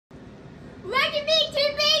back to me too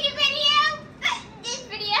big video. This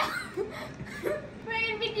video, we're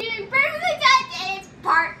gonna be doing perfectly timed edits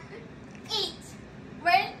part 8.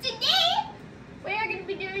 Where today we are gonna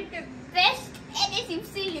be doing the best edits you've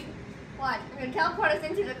seen. Watch, I'm gonna teleport us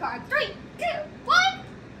into the car. 3, 2, 1.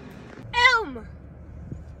 Boom!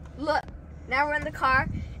 Look, now we're in the car,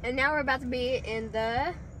 and now we're about to be in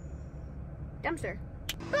the dumpster.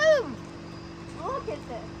 Boom! Look at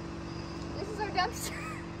this. This is our dumpster.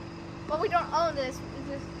 But we don't own this. It's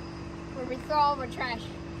just where we throw all our trash.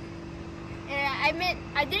 And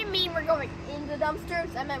I didn't mean we're going in the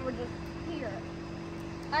dumpsters. I meant we're just here.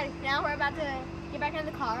 Alright, now we're about to get back in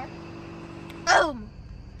the car. Boom!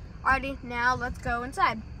 Alrighty, now let's go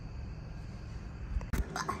inside.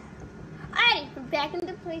 Alrighty, we're back in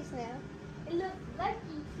the place now. And look, Lucky,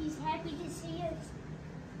 he's happy to see us.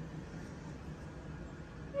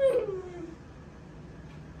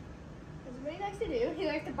 That's what he likes to do. He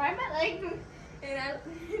likes to bite my leg, and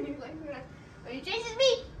he's like, when he chases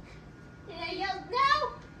me, and I yell,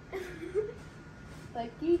 no!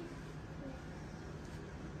 Lucky.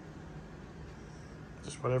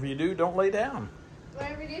 Just whatever you do, don't lay down.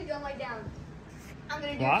 Whatever you do, don't lay down. I'm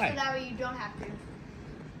gonna do Why? it so that way you don't have to.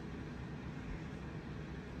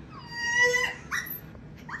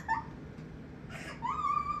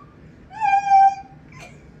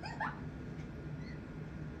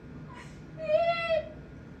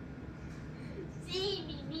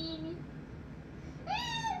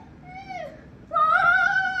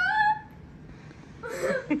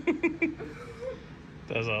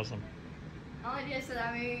 That's awesome. I only do it so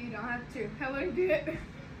that way you don't have to. I wouldn't do it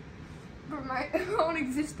for my own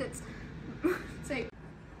existence. Say.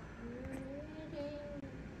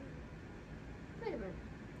 Wait a minute.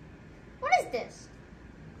 What is this?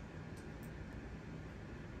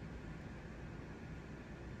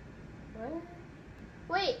 What?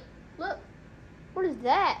 Wait, look. What is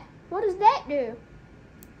that? What does that do?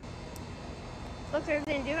 Looks like it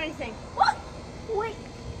didn't do anything. What? Wait,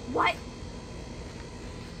 what?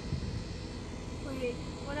 Wait,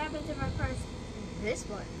 what happens if I press this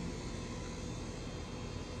one?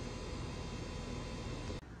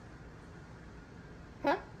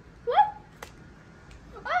 Huh? What?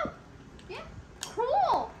 Oh, yeah,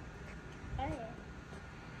 cool. I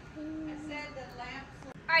said the lamp.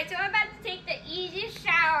 Alright, so I'm about to take the easiest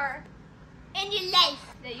shower in your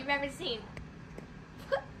life that you've ever seen.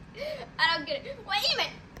 I don't get it. Wait a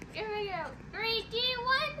minute. Here we go. 3, 2,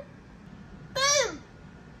 1. Boom!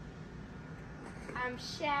 I'm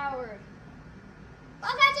showered.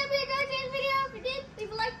 Well, guys, I hope you enjoyed today's video. If you did,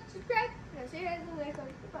 leave a like, subscribe, and I'll see you guys in the next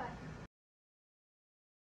one. Goodbye.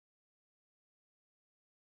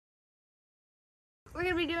 We're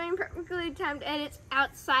going to be doing perfectly timed edits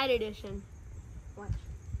outside edition. Watch.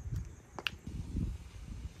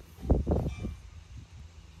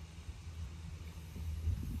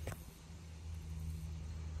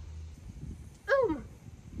 Boom!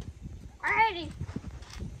 Alrighty.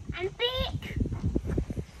 I'm back!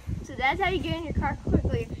 So that's how you get in your car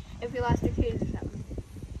quickly if you lost your keys or something.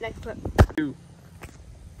 Next clip.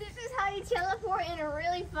 This is how you teleport in a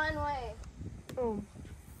really fun way. Boom.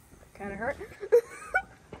 Kinda hurt.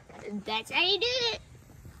 That's how you do it.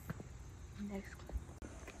 Next clip.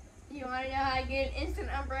 You wanna know how to get an instant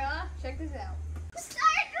umbrella? Check this out.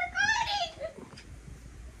 Start recording!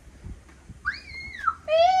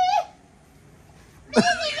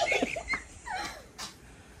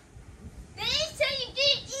 They say you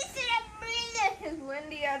get instant umbrella. It's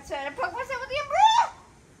windy outside.